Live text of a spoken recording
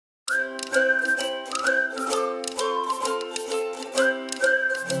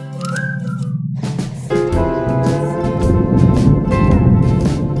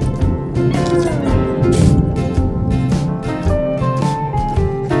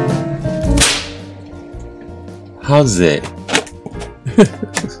How's it?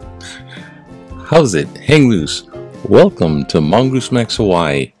 How's it? Hang loose. Welcome to Mongoose Max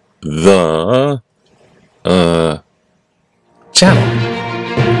Hawaii, the channel.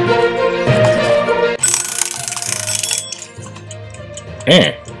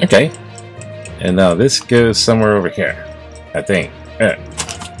 Okay. And now this goes somewhere over here, I think. I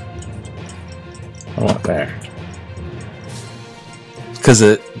want there.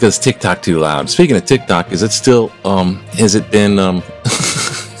 Because TikTok too loud. Speaking of TikTok, is it still has it been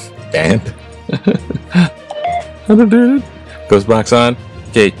banned? Goes box on.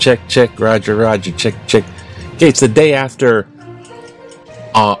 Okay, check, Roger, check. Okay, it's the day after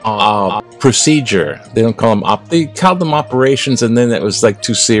procedure. They don't call them they called them operations, and then it was like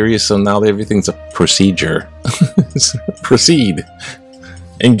too serious, so now everything's a procedure. Proceed.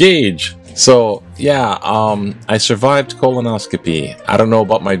 Engage. So yeah, I survived colonoscopy. I don't know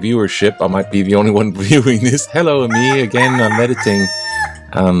about my viewership. I might be the only one viewing this. Hello, me again. I'm editing.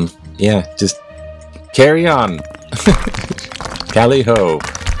 Yeah, just carry on. Tally ho.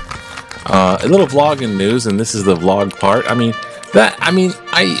 A little vlogging news, and this is the vlog part. I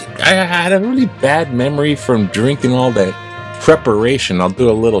had a really bad memory from drinking all that preparation. I'll do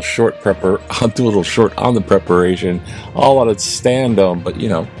a little short on the preparation, all on its stand-up, but you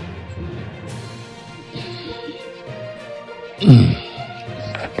know.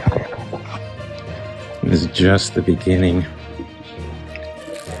 This is just the beginning.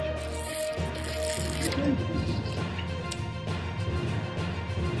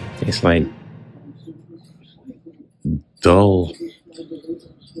 Tastes like dull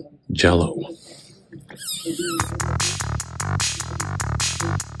Jello.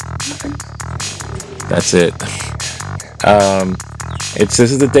 That's it. This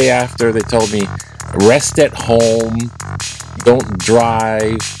is the day after. They told me rest at home, don't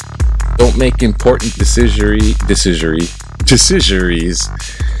drive, don't make important decisions.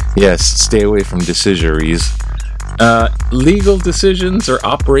 Yes, stay away from decisions. Legal decisions or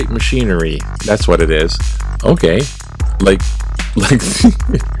operate machinery. That's what it is. Okay, like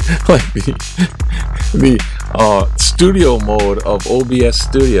the studio mode of OBS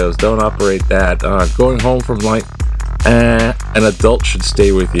Studios. Don't operate that. Going home from like an adult should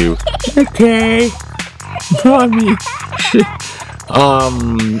stay with you. Okay, mommy.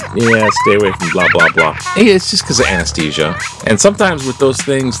 Yeah, stay away from blah blah blah. Hey, it's just because of anesthesia. And sometimes with those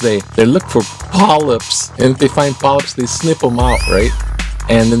things, they look for polyps, and if they find polyps, they snip them out, right?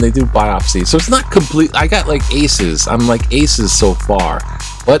 And then they do biopsy. So it's not complete. I got like aces. I'm like aces so far,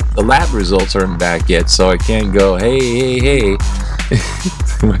 but the lab results aren't back yet, so I can't go hey.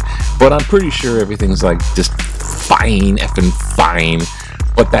 But I'm pretty sure everything's like just fine, effing fine.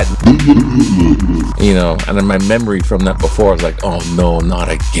 But that, you know, and then my memory from that before was like, oh no, not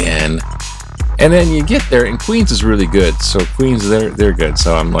again. And then you get there, and Queens is really good. So Queens, they're good.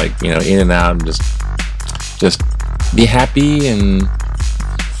 So I'm like, you know, in and out, and just be happy and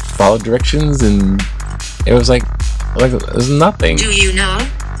follow directions. And it was like it was nothing. Do you know?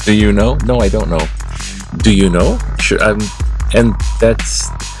 Do you know? No, I don't know. Do you know? Sure. And that's,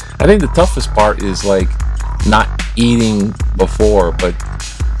 I think the toughest part is like not eating before, but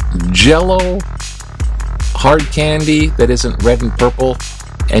Jello, hard candy that isn't red and purple,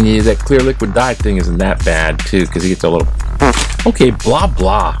 and that clear liquid diet thing isn't that bad too, because it gets a little. Okay, blah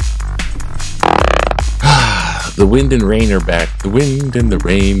blah. The wind and rain are back. The wind and the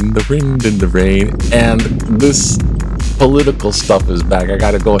rain, the wind and the rain, and this political stuff is back. I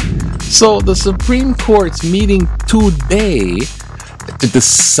gotta go. So the Supreme Court's meeting today to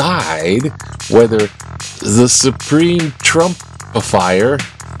decide whether the Supreme Trumpifier,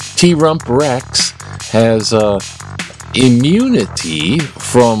 T-Rump Rex, has immunity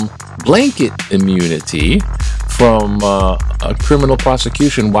from blanket immunity from a criminal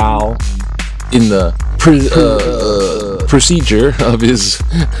prosecution while in the procedure of his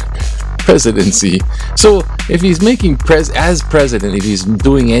presidency. So if he's making as president, if he's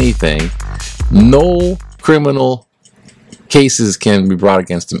doing anything, no criminal cases can be brought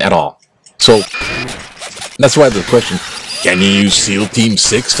against him at all. So that's why the question, can you use SEAL Team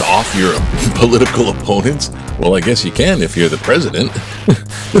 6 to off your political opponents? Well, I guess you can if you're the president.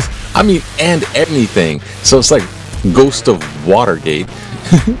 I mean, and anything. So it's like Ghost of Watergate.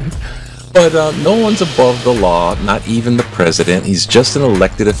 But no one's above the law, not even the president. He's just an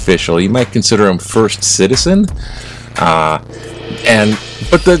elected official. You might consider him first citizen. But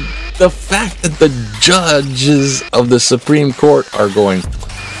the fact that the judges of the Supreme Court are going,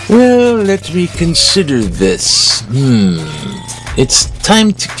 well, let me consider this. It's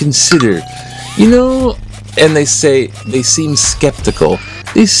time to consider. You know, and they say they seem skeptical.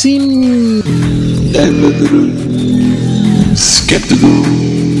 They seem a little skeptical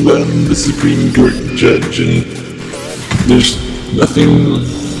about the Supreme Court judge, and there's nothing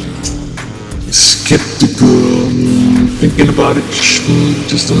skeptical. Thinking about it.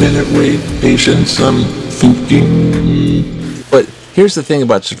 Just a minute, wait, patience. I'm thinking. But here's the thing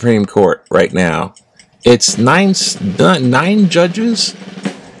about Supreme Court right now. It's nine judges,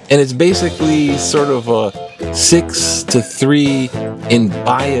 and it's basically sort of a 6-3 in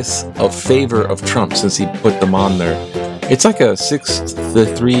bias of favor of Trump since he put them on there. It's like a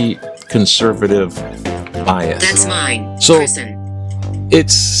 6-3 conservative bias. That's mine. So Person.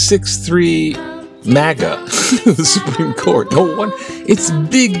 It's 6-3 MAGA, the Supreme Court. No one. It's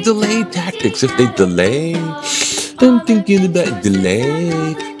big delay tactics. If they delay, I'm thinking about delay.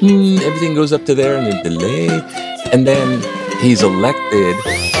 Everything goes up to there and then delay, and then he's elected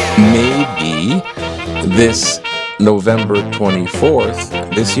maybe this November 24th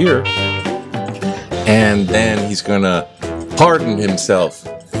this year, and then he's gonna pardon himself.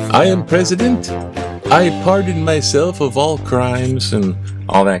 I am president. I pardon myself of all crimes and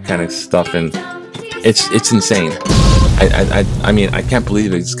all that kind of stuff, and it's insane. I mean, I can't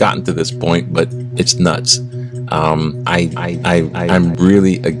believe it's gotten to this point, but it's nuts. I'm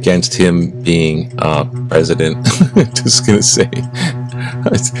really against him being president. Just gonna say,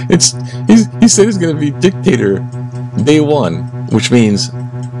 he said he's gonna be dictator day one, which means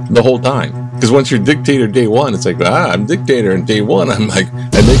the whole time. Because once you're dictator day one, it's like, I'm dictator, and day one, I'm like,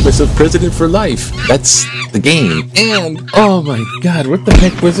 I make myself president for life. That's the game. And, oh my God, what the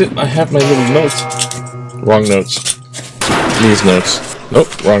heck was it? I have my little notes. Wrong notes. These notes.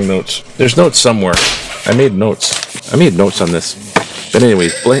 Nope, wrong notes. There's notes somewhere. I made notes. I made notes on this. But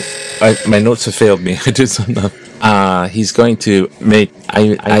anyway, my notes have failed me. I did something. He's going to make.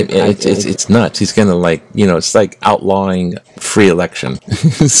 It's nuts. He's gonna, like, it's like outlawing free election.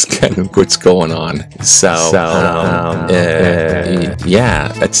 It's kind of what's going on.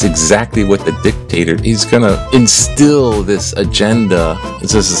 Yeah, that's exactly what the dictator. He's gonna instill this agenda.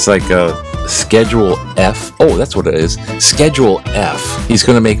 It's like a Schedule F. Oh, that's what it is. Schedule F. He's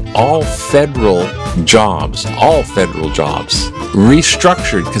gonna make all federal jobs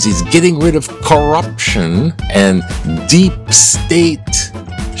restructured because he's getting rid of corruption and deep state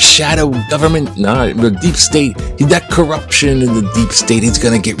shadow government. The deep state, that corruption in the deep state, he's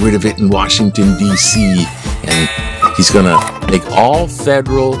gonna get rid of it in Washington DC, and he's gonna make all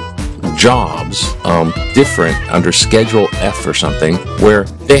federal jobs different under Schedule F or something, where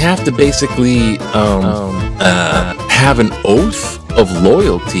they have to basically have an oath of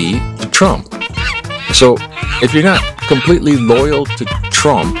loyalty to Trump. So if you're not completely loyal to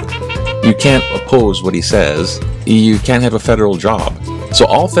Trump, you can't oppose what he says. You can't have a federal job. So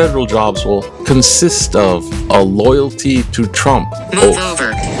all federal jobs will consist of a loyalty to Trump oath.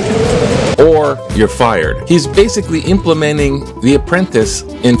 Or you're fired. He's basically implementing the Apprentice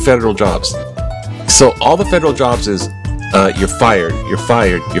in federal jobs. So all the federal jobs is you're fired, you're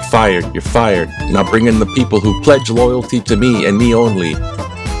fired, you're fired, you're fired. Now bring in the people who pledge loyalty to me and me only.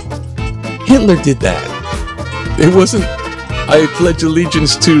 Hitler did that. It wasn't, I pledge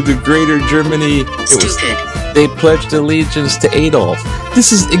allegiance to the greater Germany. It was, they pledged allegiance to Adolf.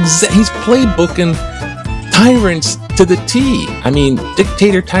 This is he's playbooking tyrants to the T. I mean,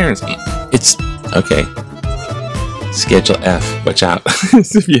 dictator tyrants. It's okay. Schedule F. Watch out.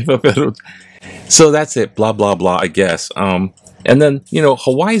 If you have a federal. So that's it. Blah blah blah. I guess. And then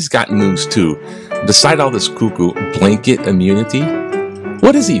Hawaii's got news too. Beside all this cuckoo, blanket immunity.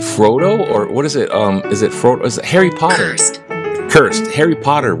 What is he, Frodo, or what is it? Is it Frodo? Is it Harry Potter? Cursed. Harry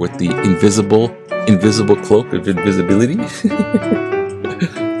Potter with the invisible cloak of invisibility.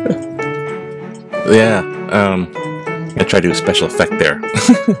 Yeah. I tried to do a special effect there.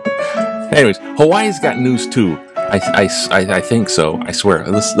 Anyways, Hawaii's got news too. I think so. I swear.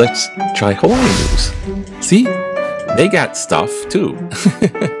 Let's try Hawaii news. See, they got stuff too.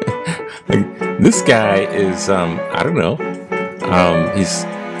 Like, this guy is I don't know. He's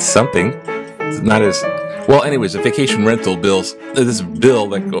something. It's not as well. Anyways, the vacation rental bills. This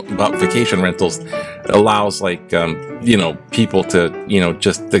bill about vacation rentals allows, like, people to,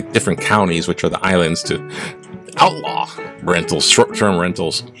 just the different counties, which are the islands, to outlaw rentals, short-term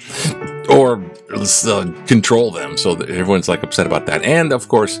rentals, or control them. So that everyone's like upset about that. And of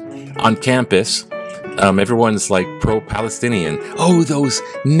course, on campus, everyone's like pro-Palestinian. Oh, those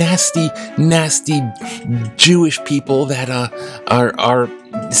nasty Jewish people that are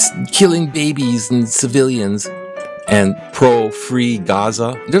killing babies and civilians, and pro-free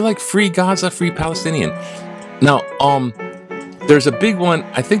Gaza. They're like free Gaza, free Palestinian. Now, There's a big one.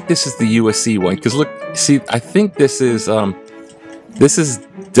 I think this is the USC one because look, see, I think this is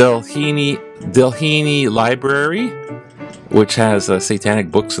Delhini Library, which has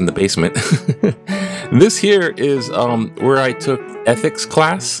satanic books in the basement. This here is where I took ethics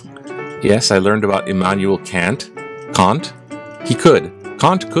class. Yes, I learned about Immanuel Kant. Kant could,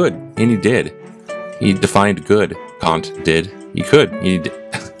 and he did. He defined good. Kant did. He could. He did.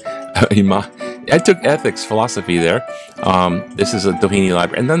 I took ethics, philosophy there. This is a Doheny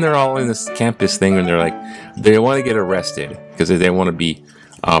library. And then they're all in this campus thing and they're like, they want to get arrested because they want to be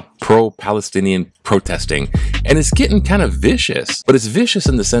pro-Palestinian protesting. And it's getting kind of vicious. But it's vicious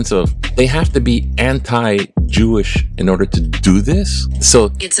in the sense of they have to be anti-Jewish in order to do this.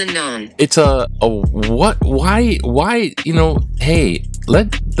 So it's a non. It's a what? Why, you know, hey,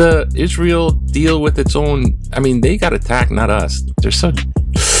 let the Israel deal with its own. I mean, they got attacked, not us. They're so...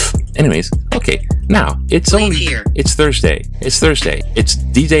 Anyways, okay, now it's only here. It's Thursday. It's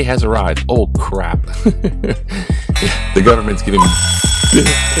D-Day has arrived. Oh crap! The government's giving.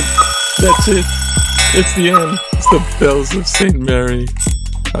 That's it. It's the end. It's the bells of Saint Mary.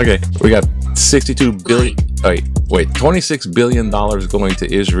 Okay, we got 62 billion. Wait, $26 billion going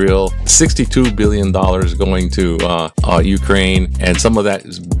to Israel, $62 billion going to Ukraine, and some of that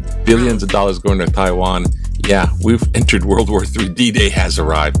is billions of dollars going to Taiwan. Yeah, we've entered World War III. D-Day has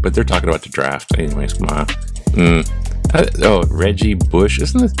arrived, but they're talking about the draft. Anyways, come on. Oh, Reggie Bush.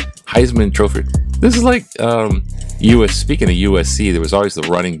 Isn't this Heisman Trophy? This is like speaking of USC, there was always the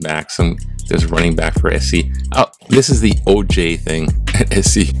running back. There's a running back for SC. Oh, this is the OJ thing at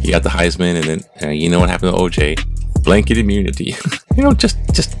SC. You got the Heisman, and then you know what happened to OJ? Blanket immunity. You know,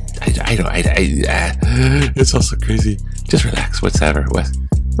 it's also crazy. Just relax, whatever.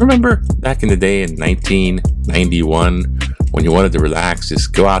 Remember back in the day in 1991 when you wanted to relax,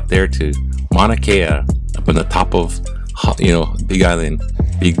 just go out there to Mauna Kea up on the top of, you know, Big Island,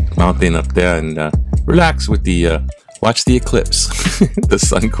 big mountain up there, and relax with the watch the eclipse. The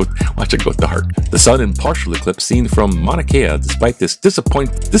sun watch it go dark. The sun in partial eclipse seen from Mauna Kea. Despite this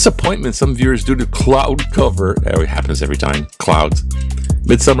disappointment, some viewers due to cloud cover. It happens every time. Clouds.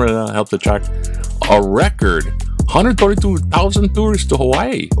 Midsummer helped attract a record 132,000 tourists to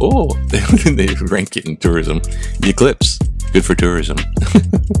Hawaii. Oh, they rank it in tourism. The eclipse, good for tourism.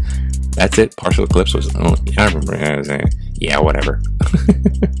 That's it. Partial eclipse was. Oh, yeah, I remember. Yeah, whatever.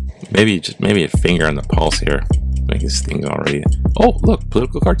 maybe a finger on the pulse here. Make this thing already. Oh, look,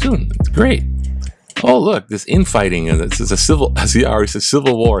 political cartoon. It's great. Oh, look, this infighting. This is a civil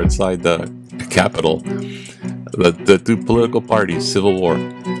war inside the Capitol. The two political parties, Civil War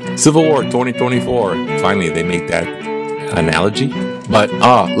 2024. Finally, they make that analogy. But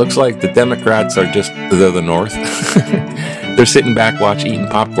looks like the Democrats are they're the North. They're sitting back, eating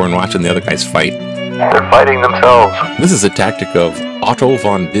popcorn, watching the other guys fight. They're fighting themselves. This is a tactic of Otto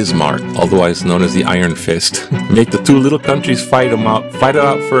von Bismarck, otherwise known as the Iron Fist. Make the two little countries fight it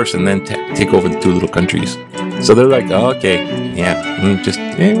out first, and then take over the two little countries. So they're like, oh, okay, yeah, just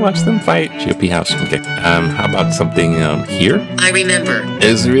watch them fight. GOP House. Okay. How about something here? I remember.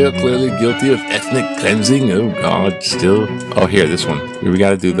 Israel clearly guilty of ethnic cleansing. Oh God, still. Oh, here, this one. We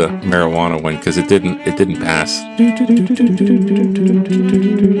got to do the marijuana one because it didn't pass.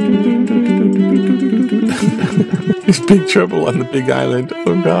 There's big trouble on the Big Island.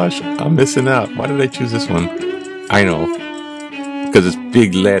 Oh gosh, I'm missing out. Why did I choose this one? I know, because it's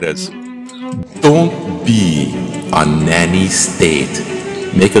big letters. Don't be a nanny state.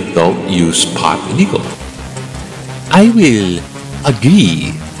 Make adult use pot illegal. I will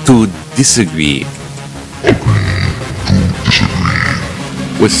agree to disagree.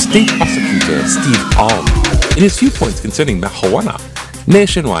 With State Prosecutor Steve Alm in his viewpoints concerning marijuana.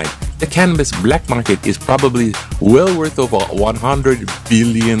 Nationwide, the cannabis black market is probably well worth over $100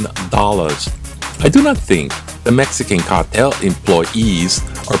 billion. I do not think the Mexican cartel employees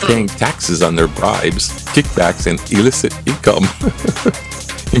are paying taxes on their bribes, kickbacks, and illicit income.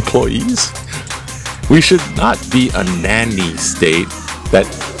 Employees? We should not be a nanny state that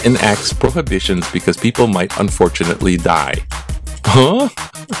enacts prohibitions because people might unfortunately die. Huh?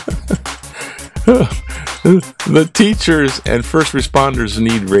 The teachers and first responders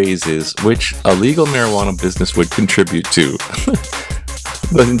need raises, which a legal marijuana business would contribute to.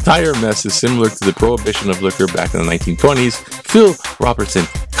 The entire mess is similar to the prohibition of liquor back in the 1920s. Phil Robertson,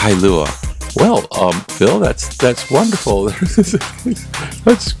 Kailua. Well, Phil, that's wonderful.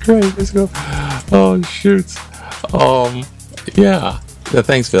 That's great. Let's go. Oh, shoot. Yeah.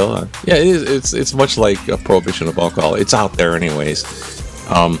 Thanks, Phil. Yeah, it is. It's much like a prohibition of alcohol. It's out there, anyways.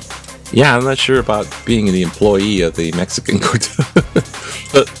 Yeah, I'm not sure about being the employee of the Mexican cartel.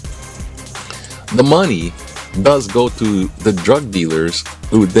 But the money does go to the drug dealers,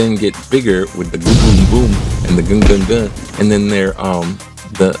 who then get bigger with the boom boom boom and the gun gun gun, and then they're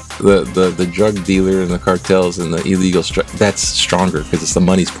the drug dealer and the cartels and the illegal that's stronger because it's the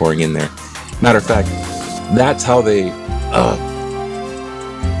money's pouring in there. Matter of fact, that's how they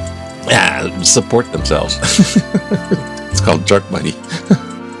support themselves. It's called drug money.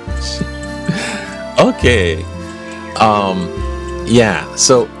 Okay. Yeah,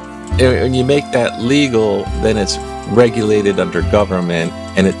 so when you make that legal, then it's regulated under government,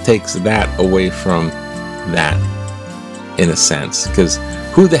 and it takes that away from that, in a sense, because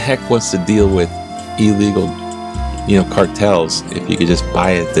who the heck wants to deal with illegal, cartels if you could just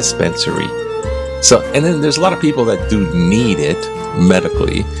buy a dispensary? So, and then there's a lot of people that do need it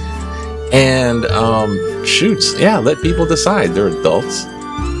medically, and shoots, yeah, let people decide. They're adults,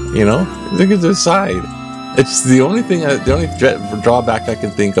 they can decide. It's the only thing, the only drawback I can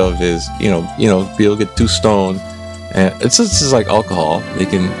think of is, people get too stoned, and it's just like alcohol. They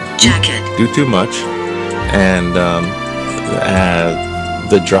can do too much, and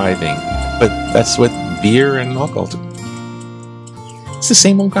the driving. But that's what beer and alcohol do. It's the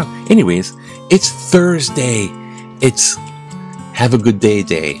same old ground. Anyways, it's Thursday. It's have a good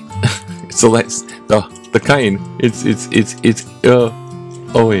day. So let's the kind.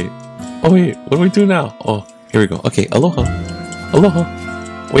 Oh wait, what do we do now? Oh, here we go. Okay, aloha.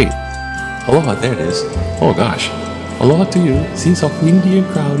 Wait, aloha, there it is. Oh gosh. Aloha to you. See, it's all windy and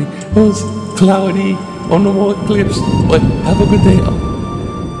cloudy. Oh, it's cloudy. Oh, no more eclipse. But have a good day.